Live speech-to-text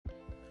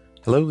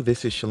Hello,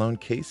 this is Shalone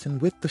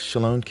Kaysen with the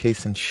Shalone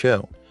Kaysen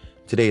Show.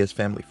 Today is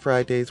Family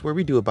Fridays, where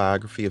we do a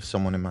biography of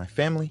someone in my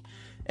family,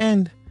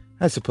 and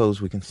I suppose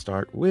we can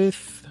start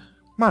with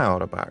my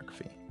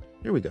autobiography.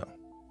 Here we go.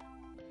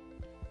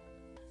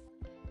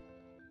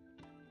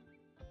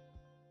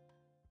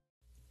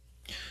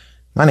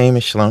 My name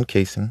is Shalone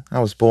Kaysen.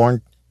 I was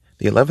born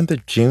the 11th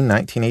of June,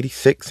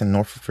 1986 in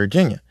Norfolk,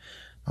 Virginia.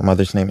 My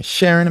mother's name is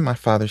Sharon, and my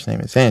father's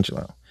name is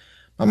Angelo.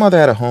 My mother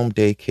had a home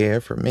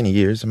daycare for many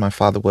years, and my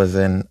father was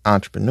an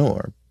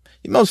entrepreneur.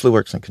 He mostly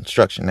works in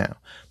construction now,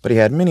 but he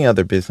had many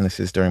other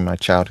businesses during my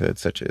childhood,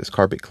 such as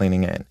carpet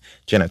cleaning and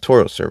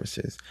janitorial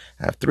services.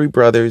 I have 3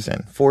 brothers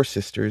and 4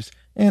 sisters,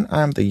 and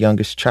I'm the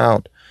youngest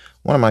child.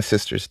 One of my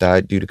sisters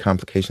died due to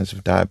complications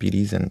of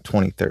diabetes in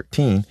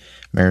 2013.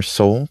 May her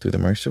soul, through the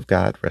mercy of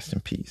God, rest in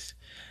peace.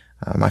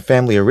 My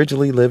family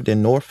originally lived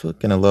in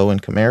Norfolk in a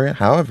low-income area.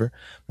 However,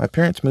 my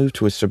parents moved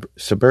to a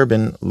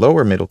suburban,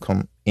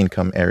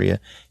 lower-middle-income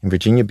area in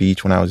Virginia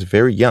Beach when I was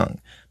very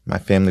young. My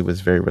family was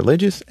very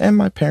religious, and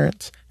my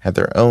parents had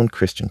their own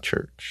Christian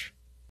church.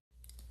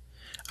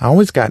 I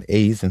always got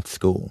A's in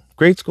school.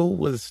 Grade school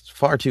was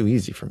far too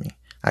easy for me.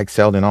 I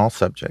excelled in all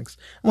subjects.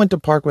 I went to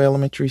Parkway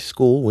Elementary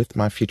School with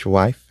my future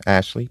wife,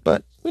 Ashley,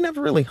 but we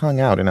never really hung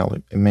out in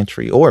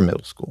elementary or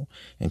middle school,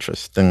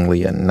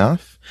 interestingly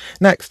enough.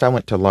 Next, I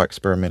went to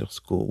Larkspur Middle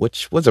School,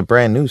 which was a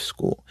brand new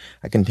school.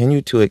 I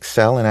continued to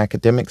excel in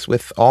academics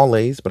with all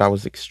A's, but I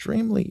was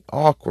extremely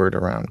awkward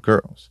around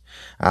girls.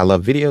 I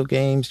loved video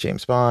games,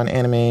 James Bond,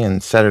 anime,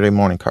 and Saturday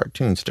morning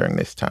cartoons during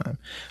this time.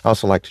 I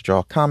also liked to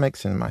draw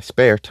comics in my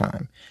spare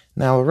time.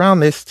 Now,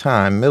 around this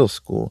time, middle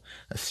school,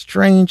 a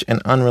strange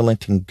and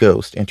unrelenting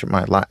ghost entered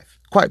my life,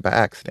 quite by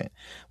accident.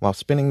 While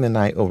spending the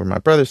night over my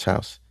brother's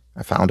house,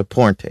 I found a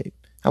porn tape.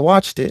 I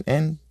watched it,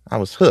 and I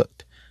was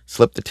hooked.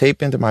 Slipped the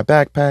tape into my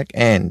backpack,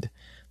 and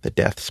the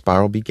death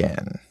spiral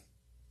began.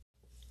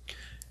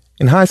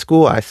 In high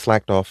school, I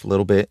slacked off a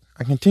little bit.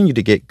 I continued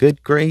to get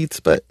good grades,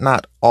 but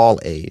not all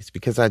A's,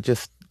 because I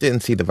just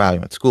didn't see the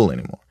value in school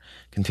anymore.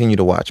 Continued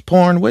to watch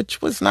porn,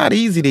 which was not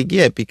easy to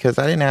get because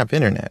I didn't have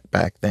internet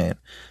back then.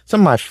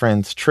 Some of my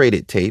friends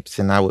traded tapes,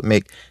 and I would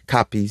make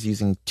copies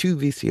using 2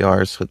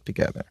 VCRs hooked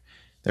together.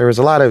 There was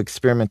a lot of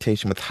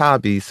experimentation with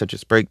hobbies such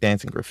as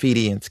breakdancing,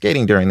 graffiti, and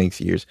skating during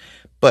these years,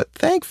 but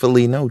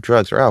thankfully no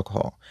drugs or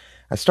alcohol.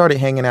 I started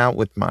hanging out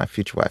with my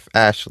future wife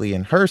Ashley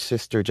and her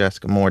sister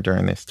Jessica Moore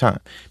during this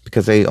time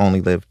because they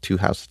only lived 2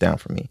 houses down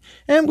from me,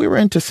 and we were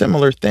into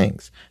similar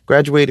things.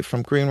 Graduated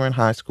from Green Run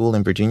High School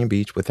in Virginia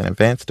Beach with an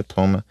advanced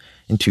diploma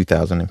in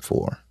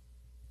 2004.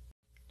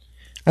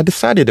 I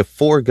decided to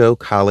forego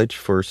college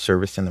for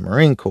service in the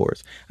Marine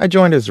Corps. I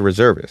joined as a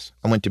reservist.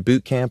 I went to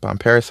boot camp on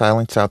Parris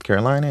Island, South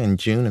Carolina in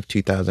June of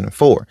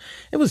 2004.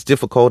 It was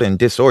difficult and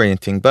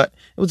disorienting, but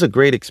it was a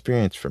great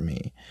experience for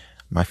me.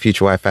 My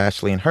future wife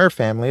Ashley and her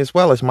family, as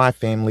well as my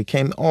family,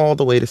 came all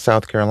the way to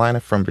South Carolina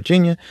from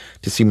Virginia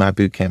to see my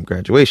boot camp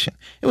graduation.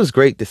 It was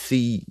great to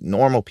see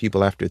normal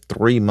people after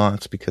 3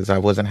 months because I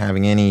wasn't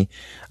having any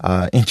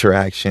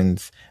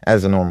interactions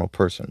as a normal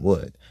person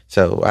would.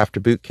 So after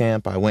boot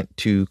camp, I went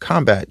to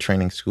combat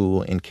training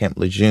school in Camp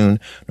Lejeune,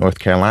 North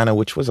Carolina,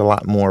 which was a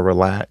lot more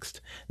relaxed.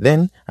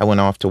 Then I went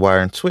off to wire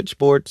and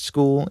switchboard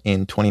school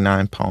in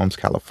 29 Palms,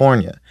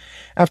 California.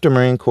 After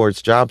Marine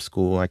Corps job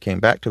school, I came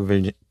back to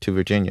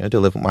Virginia to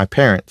live with my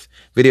parents.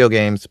 Video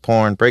games,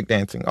 porn,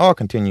 breakdancing all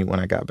continued when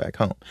I got back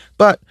home.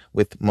 But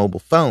with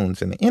mobile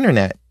phones and the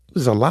internet, it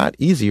was a lot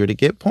easier to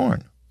get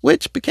porn,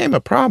 which became a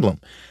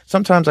problem.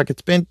 Sometimes I could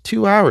spend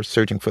 2 hours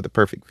searching for the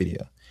perfect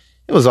video.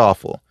 It was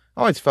awful.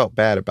 I always felt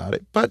bad about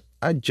it, but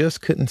I just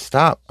couldn't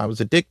stop. I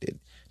was addicted.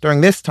 During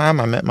this time,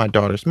 I met my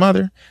daughter's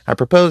mother. I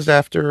proposed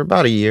after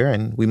about a year,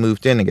 and we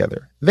moved in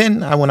together.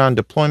 Then I went on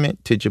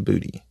deployment to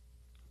Djibouti,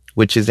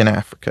 which is in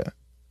Africa.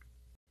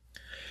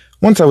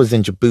 Once I was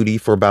in Djibouti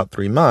for about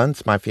 3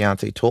 months, my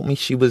fiancée told me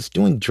she was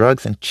doing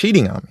drugs and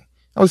cheating on me.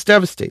 I was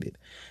devastated.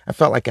 I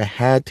felt like I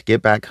had to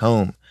get back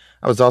home.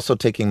 I was also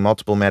taking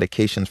multiple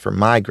medications for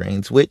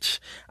migraines,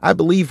 which I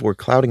believe were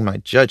clouding my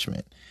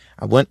judgment.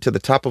 I went to the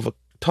top of a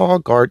tall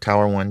guard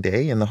tower one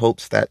day in the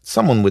hopes that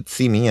someone would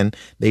see me and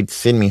they'd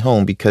send me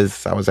home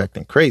because I was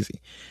acting crazy.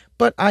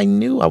 But I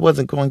knew I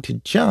wasn't going to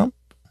jump,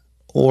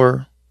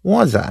 or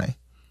was I?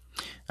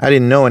 I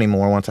didn't know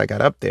anymore once I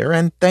got up there,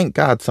 and thank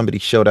God somebody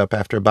showed up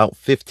after about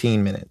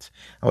 15 minutes.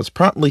 I was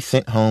promptly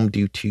sent home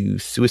due to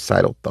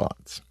suicidal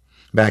thoughts.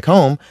 Back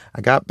home,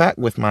 I got back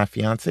with my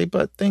fiancée,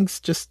 but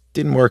things just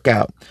didn't work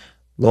out.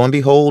 Lo and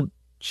behold,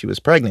 she was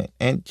pregnant,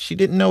 and she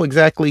didn't know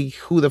exactly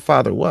who the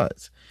father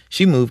was.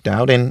 She moved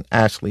out, and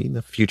Ashley,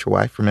 the future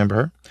wife, remember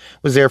her,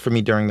 was there for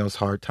me during those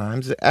hard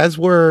times, as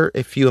were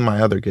a few of my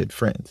other good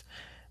friends.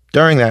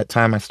 During that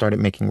time, I started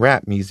making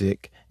rap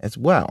music as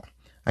well.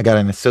 I got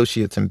an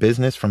associate's in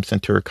business from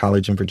Centura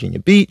College in Virginia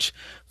Beach,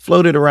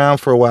 floated around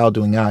for a while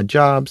doing odd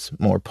jobs,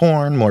 more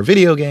porn, more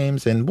video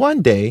games, and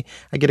one day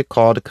I get a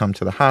call to come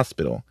to the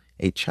hospital.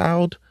 A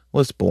child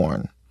was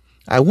born.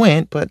 I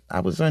went, but I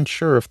was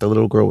unsure if the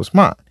little girl was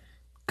mine.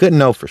 Couldn't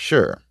know for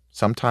sure.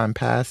 Some time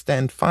passed,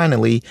 and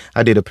finally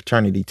I did a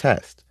paternity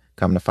test.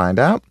 Come to find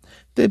out,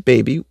 the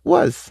baby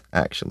was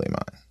actually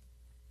mine.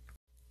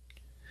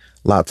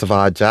 Lots of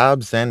odd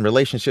jobs and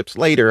relationships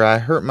later, I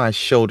hurt my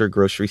shoulder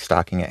grocery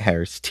stocking at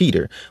Harris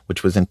Teeter,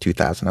 which was in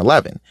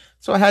 2011.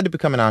 So I had to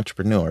become an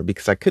entrepreneur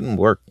because I couldn't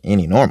work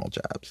any normal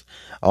jobs.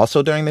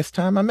 Also during this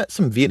time, I met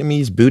some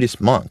Vietnamese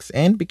Buddhist monks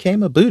and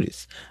became a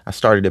Buddhist. I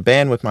started a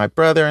band with my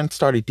brother and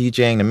started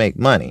DJing to make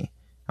money.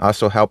 I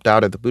also helped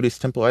out at the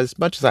Buddhist temple as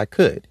much as I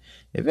could.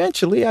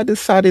 Eventually, I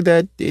decided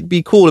that it'd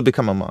be cool to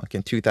become a monk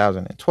in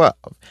 2012.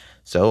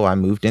 So I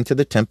moved into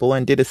the temple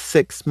and did a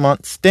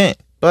 6-month stint.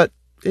 But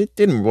it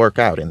didn't work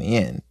out in the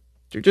end.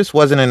 There just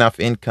wasn't enough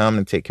income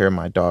to take care of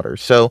my daughter.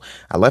 So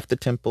I left the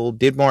temple,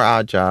 did more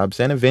odd jobs,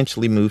 and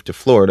eventually moved to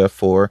Florida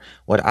for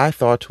what I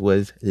thought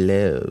was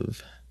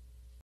love.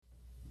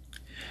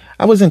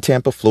 I was in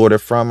Tampa, Florida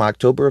from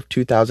October of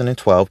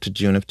 2012 to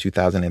June of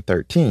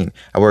 2013.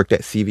 I worked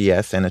at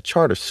CVS and a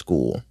charter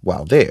school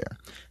while there.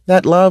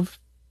 That love,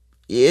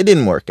 it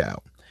didn't work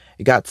out.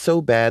 It got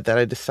so bad that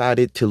I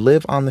decided to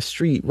live on the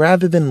street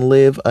rather than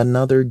live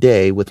another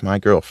day with my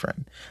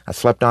girlfriend. I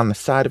slept on the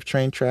side of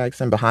train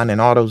tracks and behind an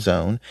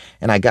AutoZone,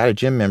 and I got a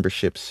gym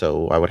membership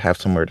so I would have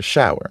somewhere to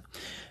shower.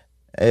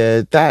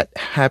 That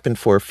happened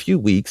for a few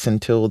weeks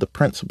until the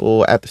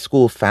principal at the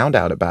school found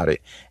out about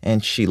it,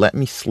 and she let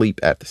me sleep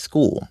at the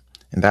school.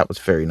 And that was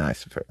very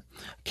nice of her.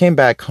 I came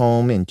back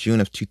home in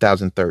June of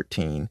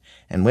 2013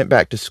 and went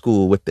back to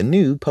school with the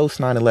new post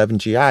 9/11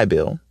 GI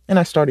Bill, and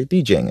I started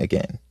DJing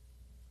again.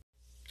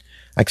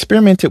 I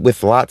experimented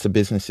with lots of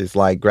businesses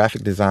like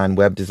graphic design,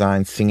 web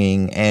design,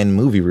 singing, and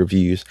movie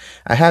reviews.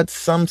 I had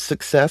some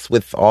success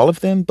with all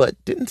of them,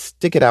 but didn't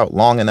stick it out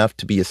long enough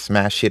to be a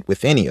smash hit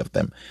with any of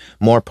them.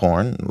 More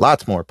porn,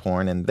 lots more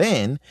porn, and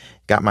then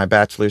got my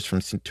bachelor's from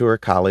Centura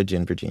College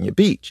in Virginia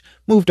Beach.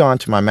 Moved on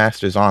to my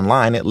master's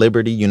online at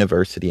Liberty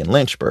University in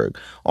Lynchburg.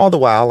 All the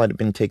while, I'd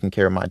been taking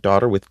care of my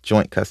daughter with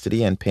joint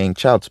custody and paying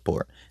child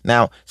support.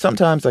 Now,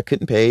 sometimes I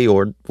couldn't pay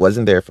or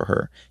wasn't there for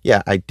her.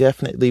 Yeah, I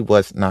definitely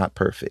was not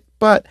perfect.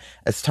 But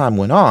as time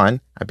went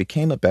on, I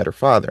became a better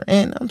father,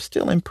 and I'm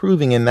still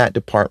improving in that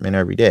department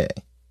every day.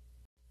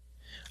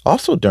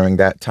 Also during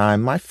that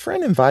time, my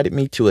friend invited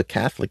me to a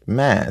Catholic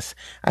mass.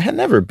 I had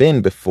never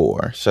been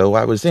before, so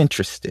I was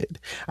interested.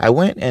 I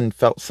went and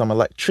felt some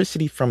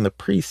electricity from the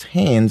priest's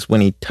hands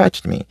when he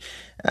touched me.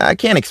 I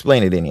can't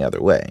explain it any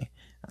other way.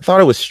 I thought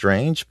it was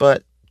strange,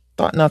 but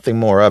thought nothing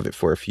more of it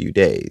for a few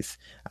days.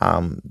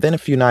 Then a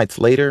few nights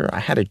later, I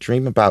had a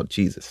dream about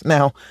Jesus.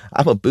 Now,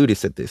 I'm a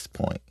Buddhist at this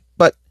point,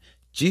 but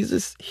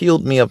Jesus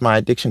healed me of my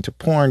addiction to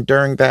porn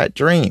during that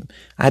dream.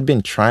 I'd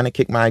been trying to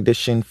kick my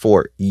addiction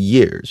for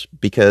years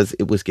because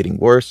it was getting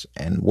worse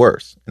and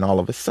worse. And all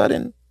of a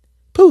sudden,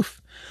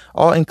 poof,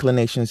 all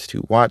inclinations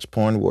to watch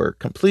porn were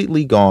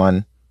completely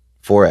gone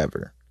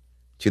forever.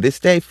 To this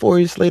day, 4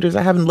 years later,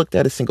 I haven't looked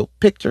at a single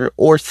picture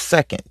or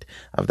second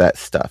of that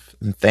stuff.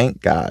 And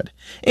thank God.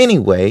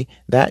 Anyway,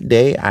 that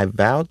day I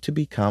vowed to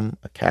become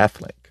a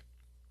Catholic.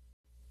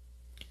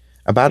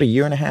 About a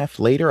year and a half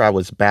later, I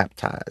was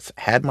baptized,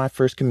 had my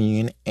first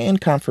communion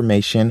and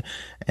confirmation,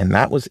 and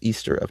that was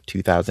Easter of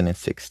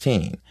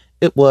 2016.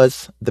 It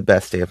was the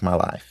best day of my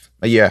life.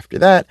 A year after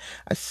that,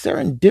 I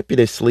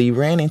serendipitously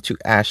ran into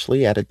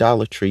Ashley at a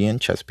Dollar Tree in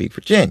Chesapeake,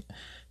 Virginia.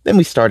 Then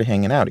we started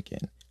hanging out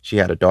again. She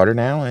had a daughter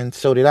now, and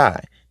so did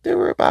I. They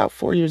were about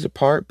 4 years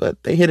apart,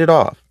 but they hit it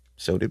off.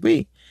 So did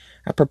we.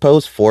 I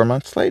proposed 4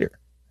 months later,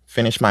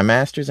 finished my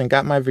master's, and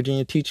got my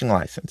Virginia teaching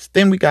license.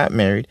 Then we got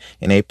married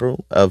in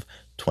April of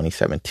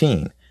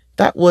 2017.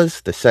 That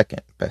was the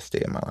second best day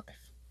of my life.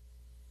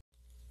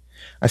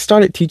 I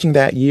started teaching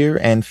that year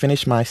and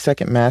finished my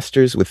second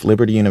master's with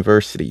Liberty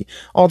University.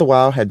 All the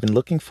while, had been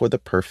looking for the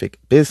perfect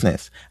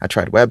business. I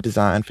tried web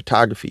design,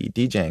 photography,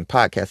 DJing,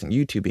 podcasting,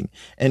 YouTubing,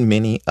 and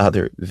many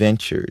other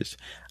ventures.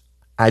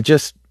 I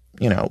just,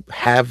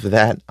 have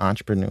that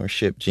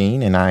entrepreneurship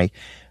gene, and I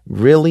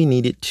really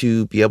needed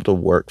to be able to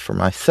work for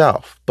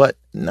myself. But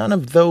none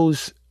of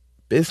those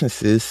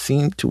businesses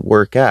seemed to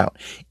work out,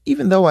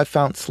 even though I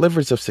found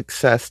slivers of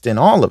success in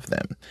all of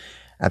them.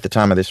 At the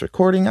time of this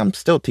recording, I'm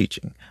still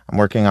teaching. I'm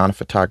working on a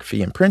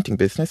photography and printing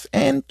business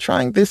and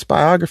trying this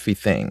biography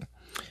thing.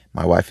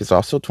 My wife is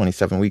also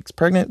 27 weeks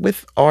pregnant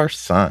with our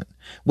son.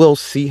 We'll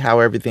see how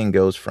everything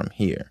goes from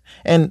here.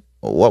 And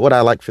what would I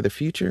like for the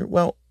future?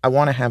 Well, I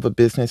want to have a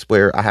business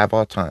where I have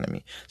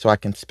autonomy so I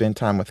can spend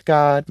time with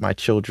God, my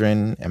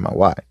children, and my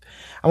wife.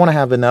 I want to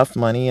have enough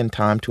money and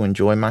time to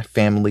enjoy my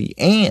family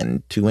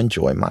and to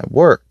enjoy my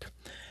work.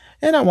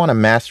 And I want to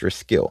master a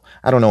skill.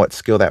 I don't know what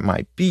skill that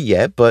might be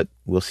yet, but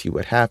we'll see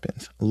what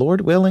happens.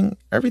 Lord willing,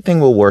 everything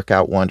will work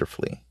out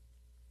wonderfully.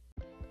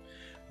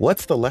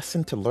 What's the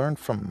lesson to learn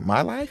from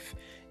my life?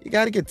 You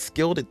got to get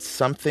skilled at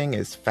something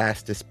as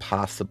fast as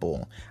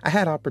possible. I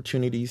had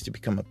opportunities to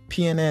become a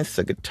pianist,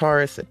 a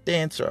guitarist, a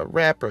dancer, a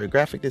rapper, a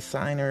graphic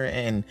designer,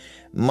 and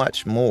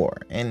much more.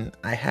 And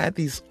I had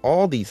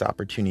all these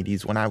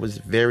opportunities when I was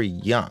very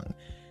young.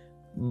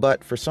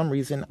 But for some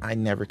reason, I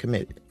never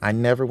committed. I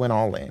never went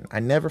all in.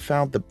 I never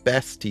found the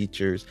best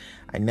teachers.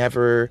 I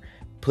never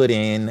put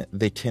in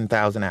the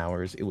 10,000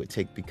 hours it would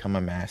take to become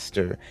a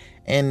master.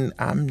 And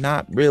I'm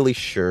not really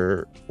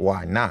sure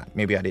why not.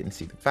 Maybe I didn't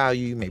see the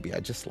value. Maybe I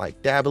just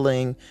like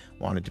dabbling,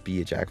 wanted to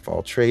be a jack of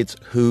all trades.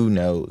 Who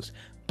knows?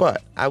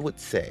 But I would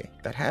say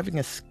that having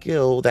a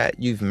skill that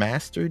you've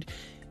mastered,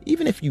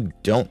 even if you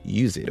don't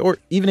use it, or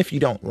even if you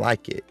don't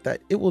like it,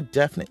 that it will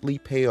definitely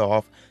pay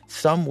off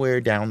somewhere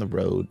down the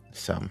road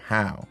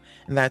somehow.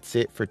 And that's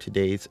it for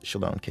today's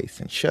Shalone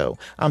Kaysen Show.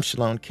 I'm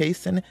Shalone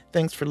Kaysen.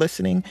 Thanks for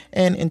listening.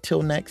 And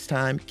until next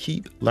time,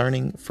 keep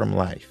learning from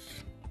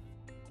life.